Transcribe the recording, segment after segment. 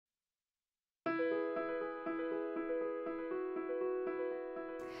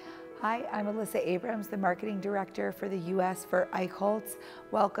Hi, I'm Alyssa Abrams, the Marketing Director for the US for Eichholtz.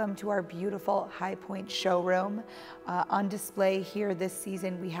 Welcome to our beautiful High Point showroom. On display here this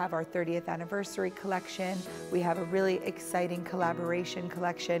season, we have our 30th anniversary collection. We have a really exciting collaboration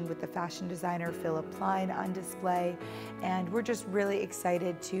collection with the fashion designer Philipp Plein on display. And we're just really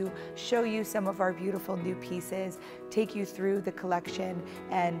excited to show you some of our beautiful new pieces, take you through the collection,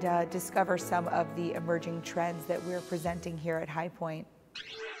 and discover some of the emerging trends that we're presenting here at High Point.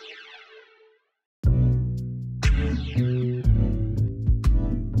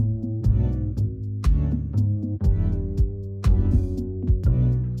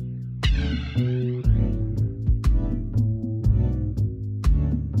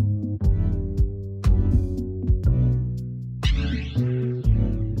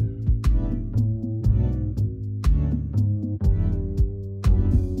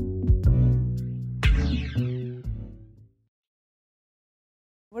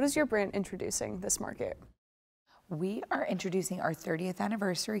 What is your brand introducing this market? We are introducing our 30th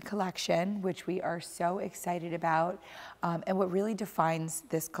anniversary collection, which we are so excited about. And what really defines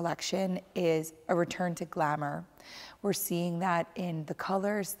this collection is a return to glamour. We're seeing that in the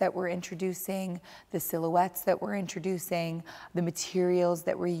colors that we're introducing, the silhouettes that we're introducing, the materials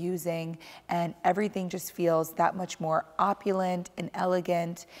that we're using, and everything just feels that much more opulent and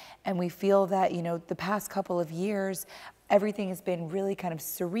elegant. And we feel that, the past couple of years, everything has been really kind of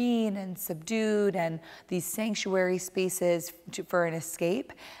serene and subdued and these sanctuary spaces for an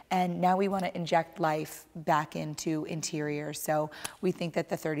escape. And now we want to inject life back into interiors. So we think that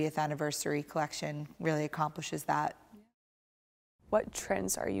the 30th anniversary collection really accomplishes that. What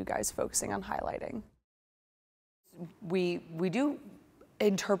trends are you guys focusing on highlighting? We do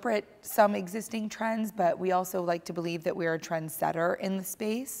interpret some existing trends, but we also like to believe that we're a trendsetter in the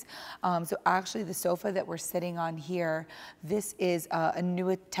space. So actually the sofa that we're sitting on here, this is a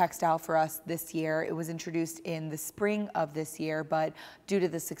new textile for us this year. It was introduced in the spring of this year, but due to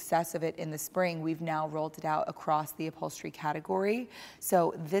the success of it in the spring, we've now rolled it out across the upholstery category.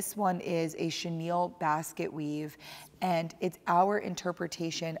 So this one is a chenille basket weave, and it's our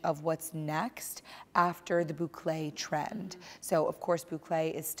interpretation of what's next after the boucle trend. So of course, boucle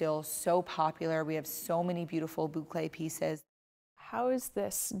is still so popular. We have so many beautiful boucle pieces. How is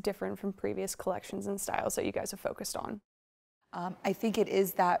this different from previous collections and styles that you guys have focused on? I think it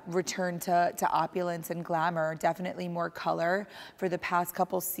is that return to opulence and glamour, definitely more color for the past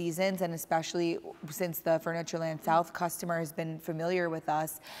couple seasons, and especially since the Furnitureland South customer has been familiar with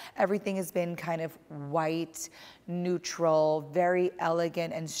us, everything has been kind of white, neutral, very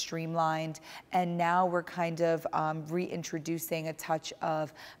elegant and streamlined, and now we're kind of reintroducing a touch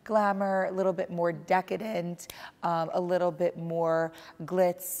of glamour, a little bit more decadent, a little bit more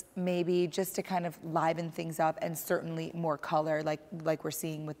glitz, maybe, just to kind of liven things up, and certainly more color. Like we're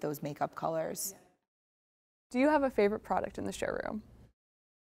seeing with those makeup colors. Do you have a favorite product in the showroom?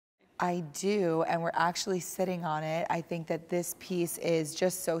 I do, and we're actually sitting on it. I think that this piece is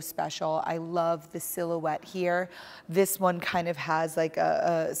just so special. I love the silhouette here. This one kind of has like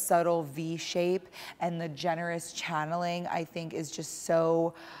a subtle V shape, and the generous channeling, I think, is just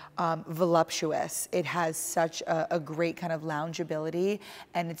so voluptuous. It has such a great kind of loungeability,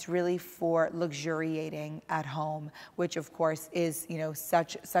 and it's really for luxuriating at home, which of course is,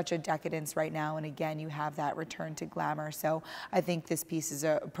 such a decadence right now. And again, you have that return to glamour. So I think this piece is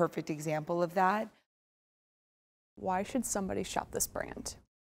a perfect example of that. Why should somebody shop this brand?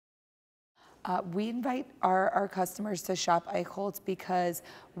 We invite our customers to shop Eichholtz because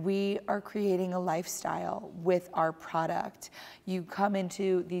we are creating a lifestyle with our product. You come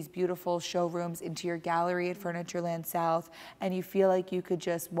into these beautiful showrooms, into your gallery at Furnitureland South, and you feel like you could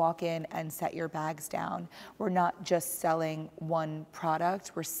just walk in and set your bags down. We're not just selling one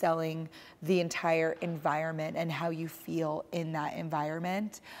product, we're selling the entire environment and how you feel in that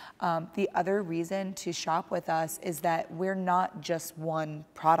environment. The other reason to shop with us is that we're not just one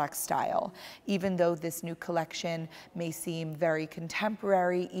product style. Even though this new collection may seem very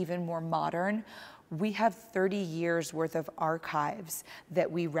contemporary, even more modern, we have 30 years worth of archives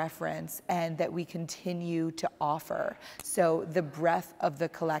that we reference and that we continue to offer. So the breadth of the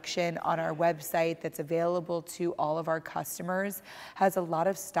collection on our website that's available to all of our customers has a lot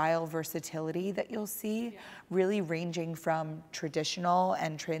of style versatility that you'll see, really ranging from traditional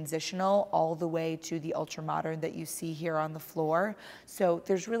and transitional all the way to the ultra modern that you see here on the floor. So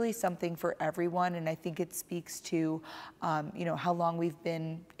there's really something for everyone, and I think it speaks to how long we've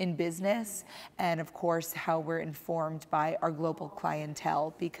been in business, and of course how we're informed by our global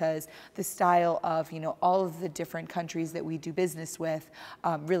clientele, because the style of all of the different countries that we do business with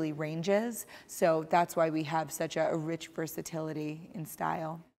really ranges. So that's why we have such a rich versatility in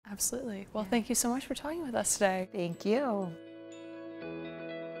style. Absolutely. Well, thank you so much for talking with us today. Thank you.